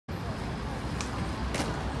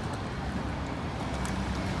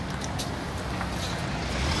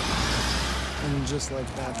just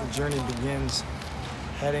like that, the journey begins.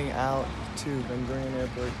 Heading out to Ben Gurion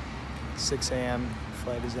Airport, 6 a.m.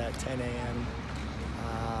 Flight is at 10 a.m.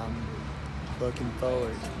 Looking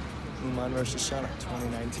forward. Uman Rosh Hashana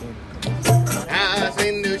 2019.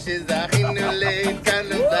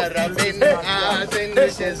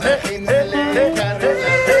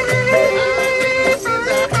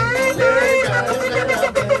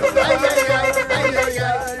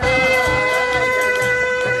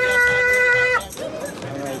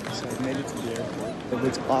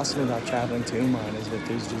 What's awesome about traveling to Uman is that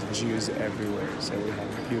there's just Jews everywhere. So we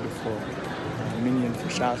have a beautiful minyan for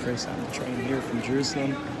Shachris on the train here from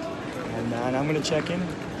Jerusalem. And I'm going to check in,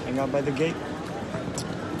 hang out by the gate.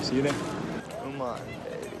 See you there. Uman,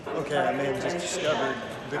 baby. Okay, I may have just discovered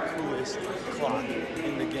the coolest clock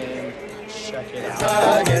in the game. Check it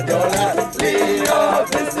out.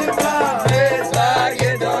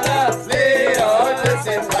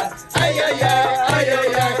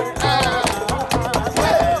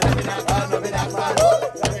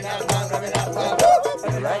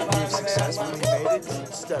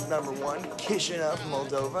 Step number one, kishing up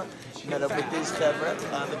Moldova. Met up with these Chevra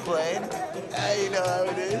on the plane. You know how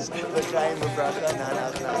it is. L'chaim u'bracha,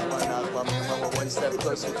 nanach nachman nachman. One step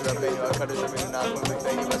closer to Rabbeinu HaKadosh Rabbeinu Nachman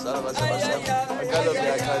B'Fegi Masala Basam Hakadosh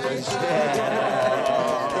HaKadosh.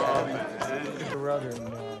 The brother in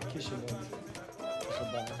Kishinev.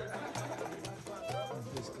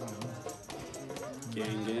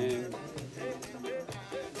 Gang, gang.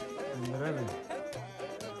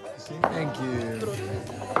 Thank you.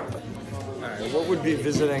 Alright, what would be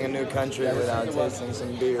visiting a new country without tasting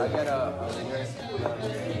some beer?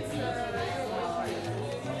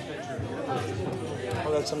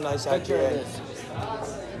 Oh, that's some nice IPA.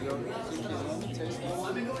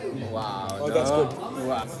 Wow. Oh, that's good.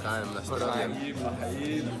 Wow.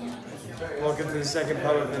 Welcome to the second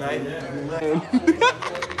pub of the night.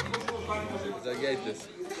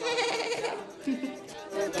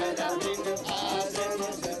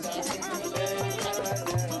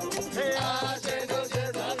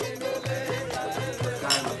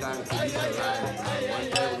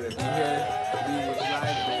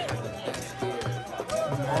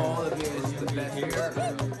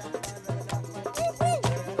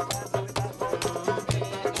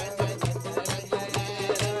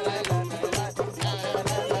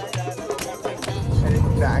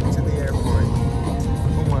 Heading back to the airport.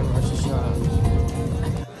 Uman Rosh Hashana.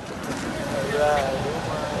 Alright,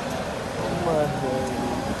 Uman, baby.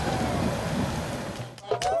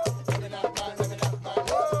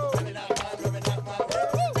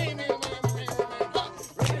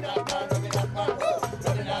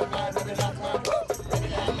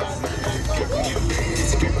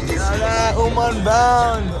 Uman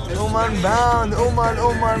bound, Uman bound, Uman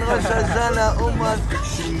Rosh Hashana, Uman.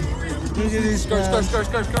 Look at these guys.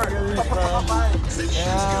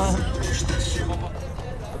 Yeah.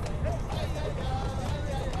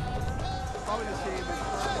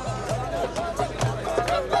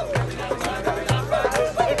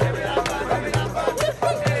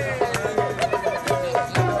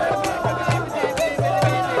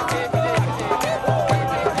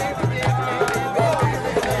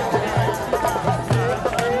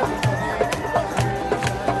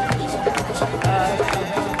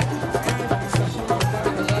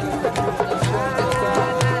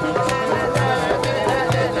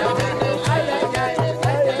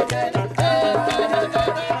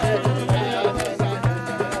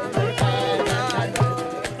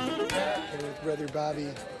 Bobby.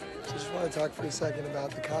 So just want to talk for a second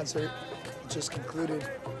about the concert. It just concluded.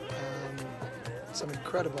 Some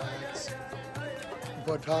incredible acts,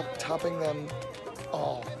 but topping them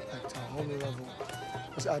all, like to a whole new level,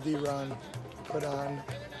 was Adi Ran. Put on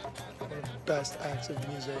one of the best acts of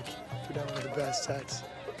music, put on one of the best sets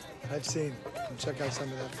that I've seen. And check out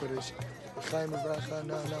some of that footage. L'chaim u'bracha,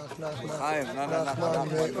 nanach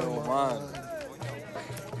nachman Uman.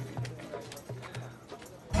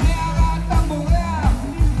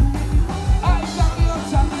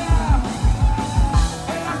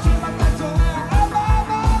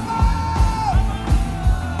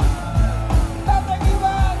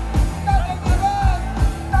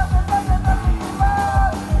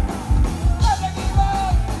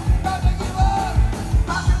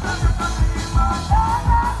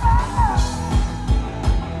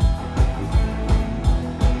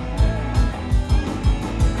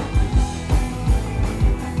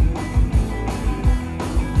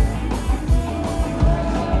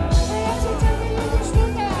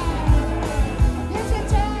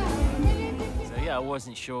 I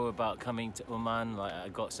wasn't sure about coming to Uman. Like, I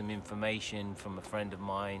got some information from a friend of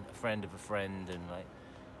mine, a friend of a friend, and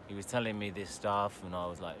he was telling me this stuff, and I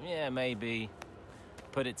was like, yeah, maybe.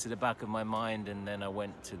 Put it to the back of my mind, and then I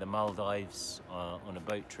went to the Maldives on a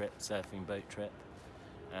boat trip, surfing boat trip.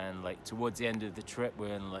 And like towards the end of the trip,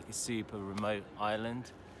 we're in like a super remote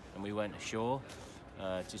island, and we went ashore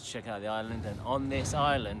to check out the island. And on this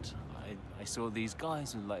island, I saw these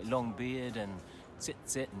guys with like long beard and sit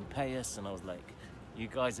and pay us, and I was like, you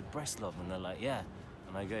guys are Breslov? And they're like, yeah.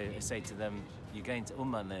 And I say to them, you're going to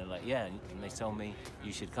Uman? And they're like, yeah. And they told me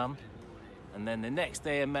you should come. And then the next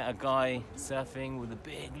day I met a guy surfing with a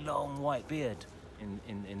big long white beard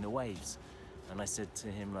in the waves. And I said to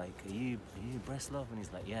him, like, are you Breslov? And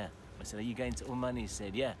he's like, yeah. I said, are you going to Uman? He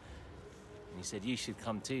said, yeah. And he said, you should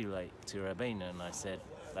come too, like, to Rabbeinu. And I said,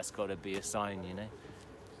 that's got to be a sign, you know?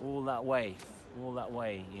 All that way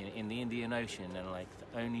in the Indian Ocean, and like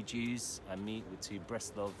the only Jews I meet with two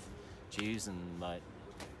Breslov Jews, and like,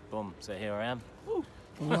 boom, so here I am. Woo.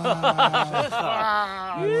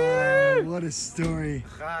 Wow. Wow, what a story.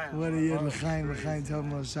 What a yid, l'chaim tov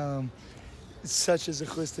moshalom. It's such a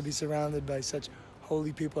zechus to be surrounded by such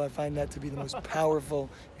holy people. I find that to be the most powerful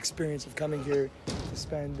experience of coming here to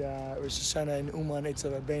spend Rosh Hashana in Uman,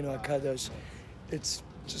 Eitzel Rabbeinu HaKadosh. It's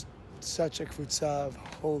just such a kfutza of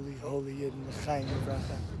holy yid, l'chaim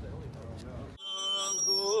v'bracha.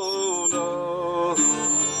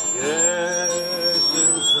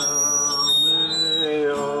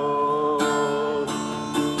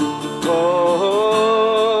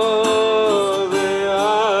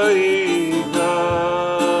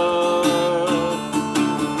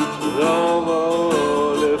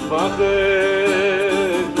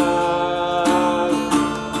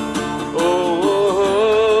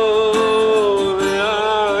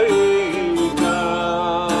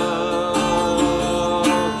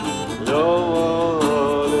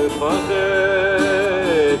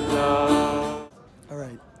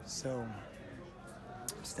 So,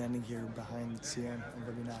 I'm standing here behind the Tzion of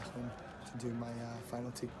Rabbi Nachman to do my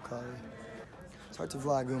final Tikka Klali. It's hard to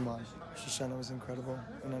vlog Uman. Rosh Hashana was incredible,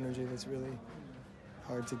 an energy that's really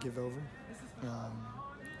hard to give over. The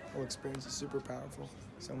whole experience is super powerful.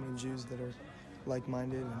 So many Jews that are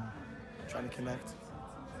like-minded and trying to connect.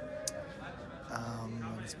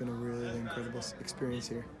 It's been a really incredible experience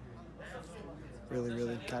here.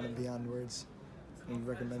 Really kind of beyond words. I would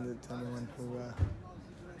recommend it to anyone who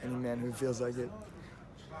any man who feels like it.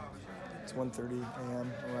 It's 1:30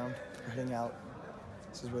 a.m. around. We're heading out.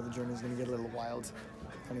 This is where the journey is going to get a little wild.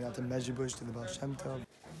 Heading out to Mezhibush, to the Baal Shem Tov.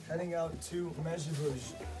 Heading out to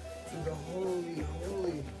Mezhibush, to the holy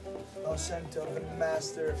Baal Shem Tov, the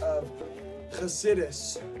master of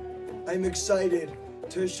Chassidus. I'm excited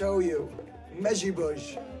to show you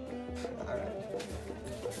Mezhibush. All right.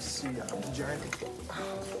 See you on the journey.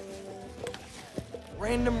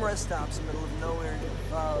 Random rest stops in the middle of nowhere in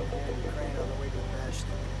Ukraine on the way to the best.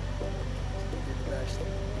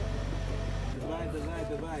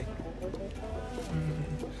 Goodbye.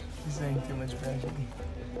 He's saying too much magic.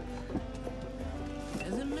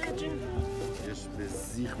 Doesn't magic.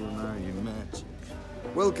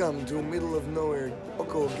 Welcome to middle of nowhere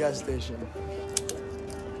local gas station.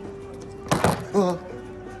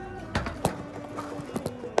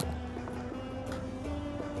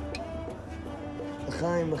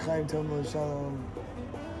 L'chaim tov shalom.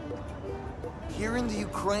 Here in the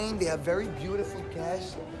Ukraine, they have very beautiful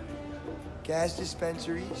gas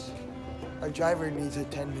dispensaries. Our driver needs a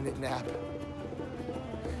 10-minute nap.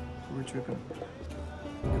 We're tripping.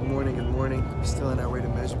 Good morning. We're still on our way to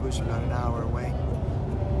Mezhibush, about an hour away.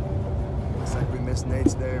 Looks like we missed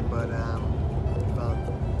Nate's there, but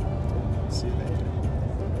see you later.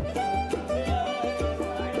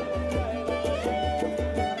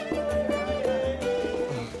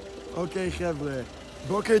 Okay, Chevle.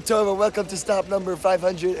 Boker Tov and welcome to stop number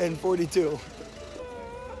 542.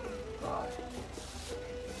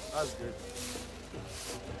 That's good.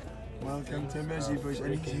 Welcome to Mezhibush,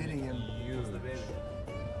 and he's hitting him.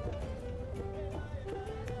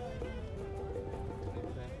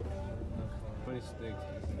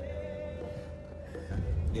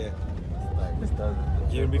 Yeah.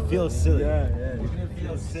 You're gonna feel silly. Yeah. You're gonna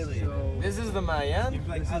feel silly. This is the Mayan?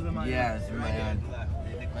 Yeah, it's Mayan.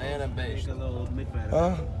 Mayan and Beige.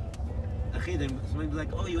 Huh? Somebody's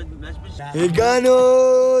like, oh, you went to Mezhibush?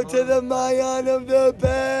 Higanu to the Mayan of the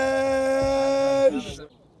bench.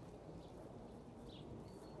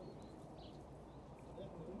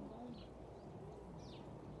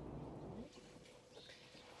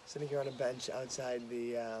 Sitting here on a bench outside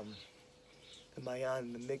the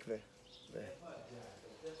Mayan, the mikveh,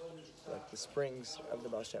 like the springs of the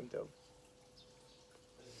Baal Shem Tov.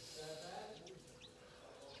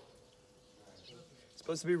 It's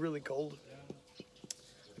supposed to be really cold.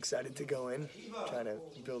 excited to go in, trying to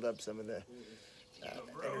build up some of the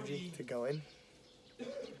energy to go in. I'm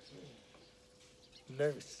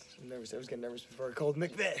nervous. I was getting nervous before a cold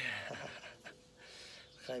mikveh.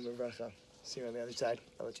 Chaim Uvracha. See you on the other side.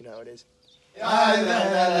 I'll let you know how it is.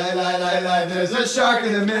 There's a shark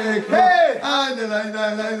in the mikveh. Hey!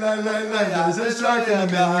 There's a shark in the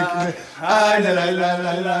mikveh.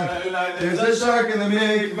 There's a shark in the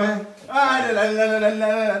mikveh.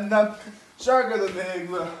 Shark in the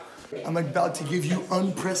mikveh. I'm about to give you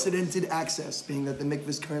unprecedented access, being that the mikveh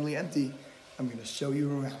is currently empty. I'm going to show you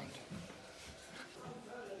around.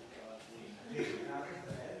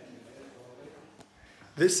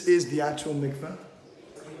 This is the actual mikveh.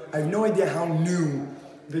 I have no idea how new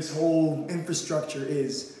this whole infrastructure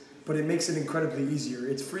is, but it makes it incredibly easier.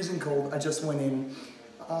 It's freezing cold. I just went in.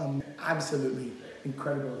 Absolutely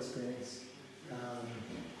incredible experience.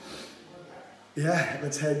 Yeah,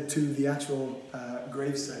 let's head to the actual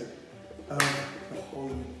gravesite of the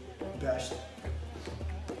Holy Best.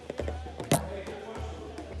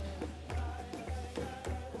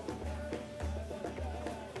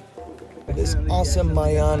 This awesome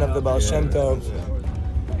Mayan of the Baal Shem Tov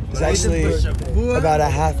is actually about a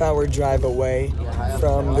half-hour drive away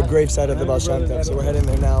from the gravesite of the Baal Shem Tov. So we're heading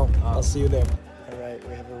there now. I'll see you there. All right,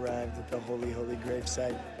 we have arrived at the holy, holy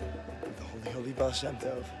gravesite of the holy, holy Baal Shem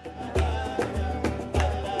Tov.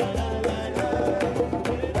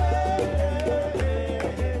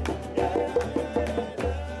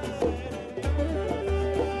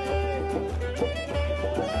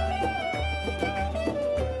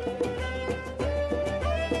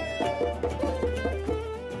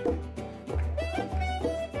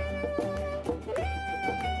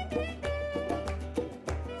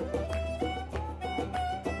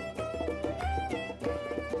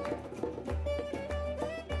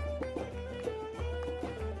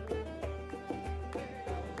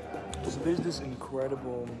 So there's this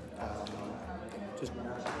incredible just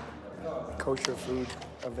kosher food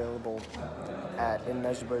available in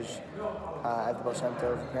Mezhebush at the Baal Shem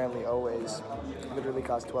Tov. Apparently always literally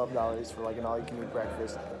costs $12 for like an all-you-can-eat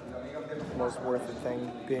breakfast. The most worth it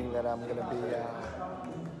thing being that I'm gonna be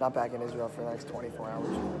not back in Israel for the next 24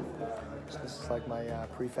 hours. So this is like my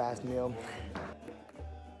pre-fast meal.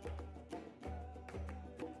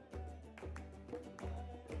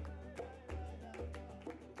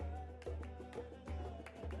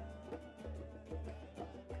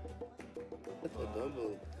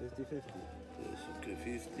 Double 50-50. Okay,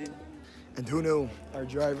 50. And who knew, our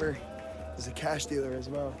driver is a cash dealer as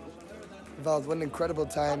well. Val, what an incredible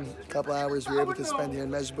time, a couple hours we were able to spend here in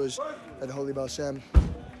Mezhebush at the Holy Baal Shem.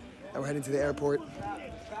 And we're heading to the airport,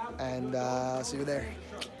 and I'll see you there.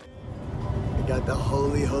 We got the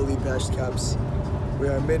holy, holy Pest cups. We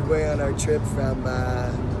are midway on our trip from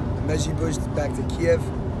Mezhebush back to Kiev.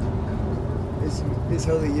 This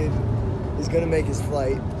holy Yid is gonna make his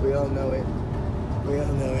flight. We all know it. We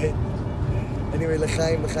all know it. Anyway,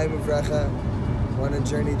 l'chaim uvracha. We're on a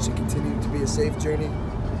journey to continue to be a safe journey.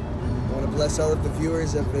 I want to bless all of the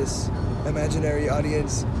viewers of this imaginary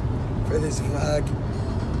audience for this vlog.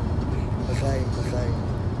 L'chaim.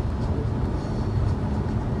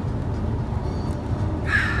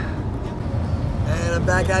 And I'm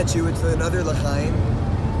back at you with another l'chaim.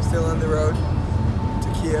 Still on the road to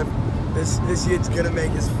Kiev. This Yid's gonna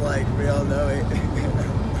make his flight. We all know it.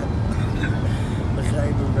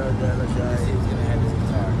 L'chaim uvracha, l'chaim. He's gonna have his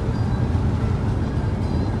guitar.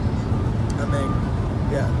 Amen.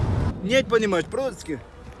 Yeah. Нет, понимаешь, по-русски.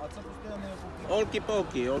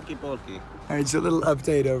 Олки-полки. Alright, so a little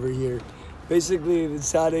update over here. Basically, the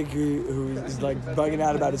tzaddik who is like bugging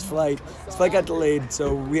out about his flight got delayed,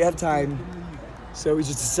 so we have time. So we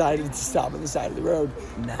just decided to stop on the side of the road.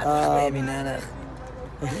 Baby, Nana.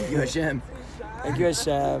 Thank you, Hashem. Thank you,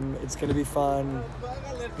 Hashem. It's gonna be fun.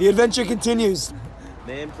 The adventure continues.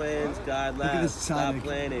 Man plans, God Look at laughs. this Stop tzaddik.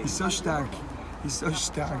 planning. He's so stark. He's so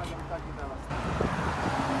stark.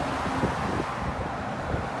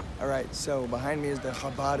 Alright, so behind me is the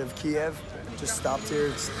Chabad of Kiev. Just stopped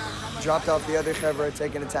here, dropped off the other chevra,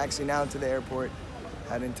 taking a taxi now to the airport,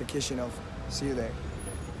 heading to Kishinev. See you there.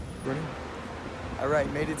 Ready?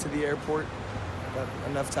 Alright, made it to the airport. Got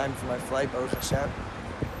enough time for my flight, Baruch Hashem,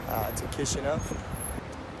 to Kishinev.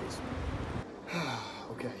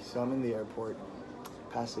 Okay, so I'm in the airport,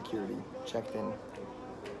 past security, checked in,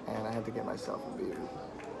 and I had to get myself a beer.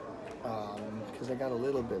 Because I got a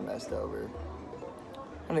little bit messed over.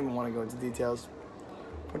 I don't even want to go into details.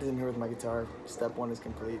 Put in here with my guitar. Step one is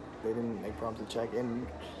complete. They didn't make problems to check in,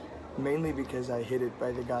 mainly because I hit it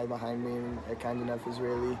by the guy behind me, a kind enough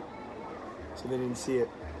Israeli, so they didn't see it.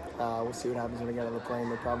 We'll see what happens when I get on the plane.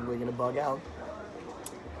 They're probably gonna bug out.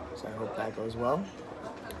 so I hope that goes well.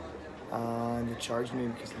 And they charged me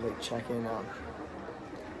because of late check-in.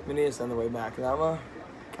 Mini is on the way back. Lama?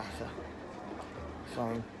 Gotcha.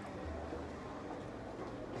 Fine.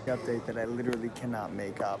 Update that I literally cannot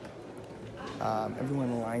make up.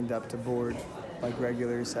 Everyone lined up to board like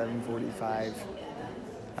regular 7:45.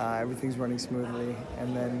 Everything's running smoothly,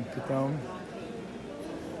 and then Pitom,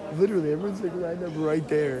 literally everyone's like lined up right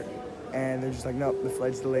there, and they're just like, nope, the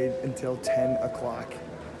flight's delayed until 10 o'clock.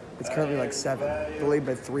 It's currently like 7, delayed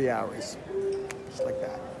by 3 hours, just like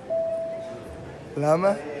that.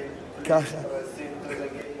 Lama? Kasha.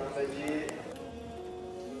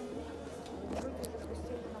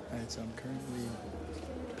 Alright, so I'm currently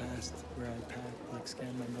past where I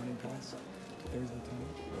scanned my boarding pass. There's the tunnel.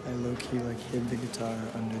 I low-key hid the guitar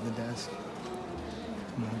under the desk.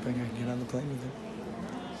 I'm hoping I can get on the plane with it.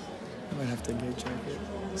 I might have to gate check it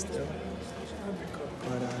still.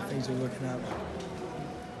 But things are looking up.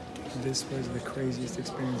 This was the craziest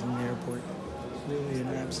experience in the airport. Really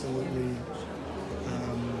an absolutely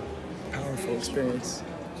powerful experience.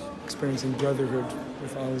 Experiencing brotherhood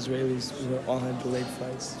with all Israelis who all had delayed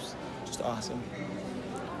flights. Just awesome.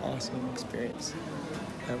 Awesome experience.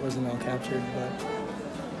 That wasn't all captured, but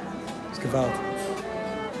it's gewalt.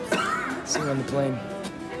 Sing on the plane.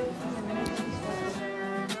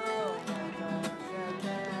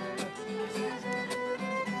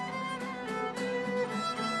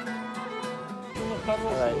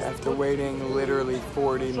 Alright, after waiting literally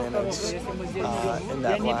 40 minutes in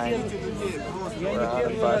that line, we're on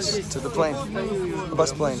a bus to the plane. A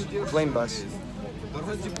bus plane. Plane bus.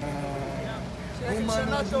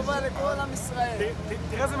 שנה טובה לכל עם ישראל.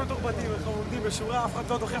 תראה איזה מתורבתים, אנחנו עומדים בשורה, אף אחד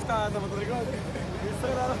לא דוחף את המדרגות.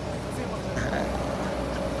 בישראל אנחנו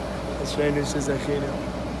אשרינו שזכינו.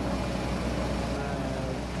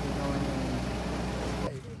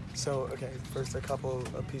 So, okay, first a couple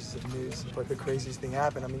of pieces of news, but the craziest thing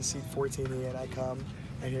happened. I'm in seat 14E and I come,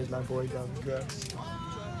 and here's my boy Dumb Gus.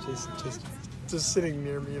 Just sitting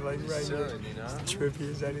near me, like right here. You know? It's trippy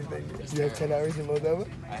as anything. You have 10 hours in Moldova?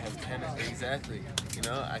 I have 10, exactly. You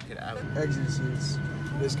know, I could out. Exit seats.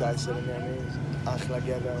 This guy sitting near me is Achla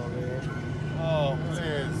Geda over here. Oh,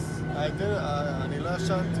 please. אני לא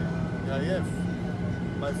ישנתי. אני עייף.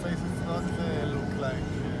 My face is not look like,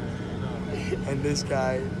 you know. And this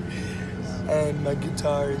guy, and my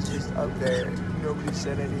guitar is just up there. Nobody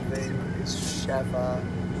said anything. It's Shefa,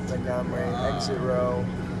 Lagamre, exit row.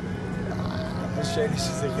 The shade is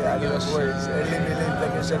just like, I don't have words.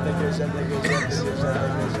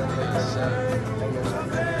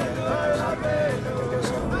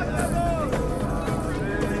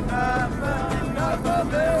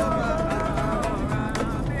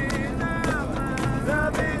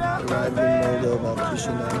 Arrived in Moldova,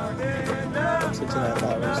 Chisinau. 6.5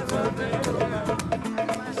 hours.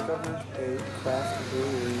 Discovered a craft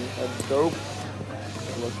brewery, a dope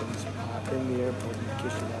looking spot in the airport in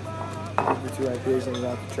Chisinau. The 2 IPAs I'm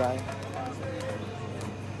about to try.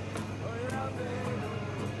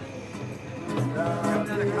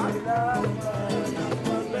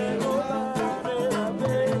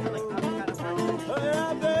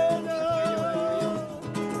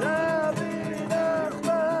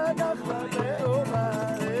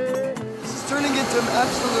 This is turning into an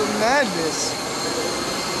absolute madness.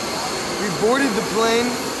 We boarded the plane,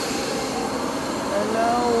 and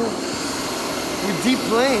now we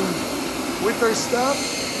deplaned with our stuff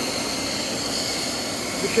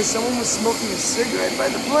because someone was smoking a cigarette by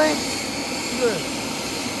the plane.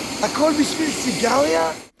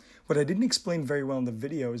 What I didn't explain very well in the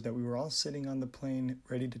video is that we were all sitting on the plane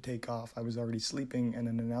ready to take off. I was already sleeping and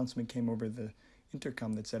an announcement came over the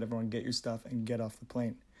intercom that said, everyone get your stuff and get off the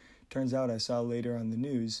plane. Turns out I saw later on the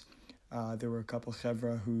news, there were a couple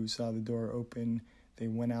chevra who saw the door open. They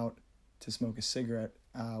went out to smoke a cigarette,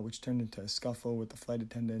 which turned into a scuffle with the flight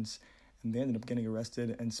attendants. And they ended up getting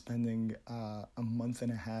arrested and spending a month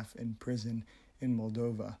and a half in prison in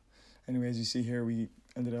Moldova. Anyway, as you see here, we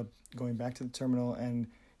ended up going back to the terminal and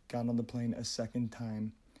got on the plane a second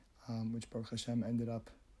time, which Baruch Hashem ended up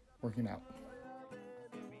working out.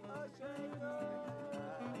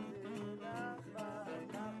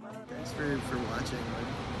 Thanks for watching.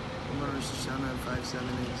 Uman Rosh Hashana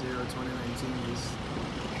 5780-2019 is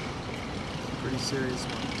a pretty serious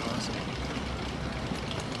one. It's awesome.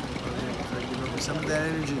 Try to give over some of that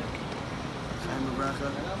energy. Chaim Bracha,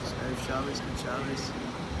 Erev Shabbos, Good Shabbos.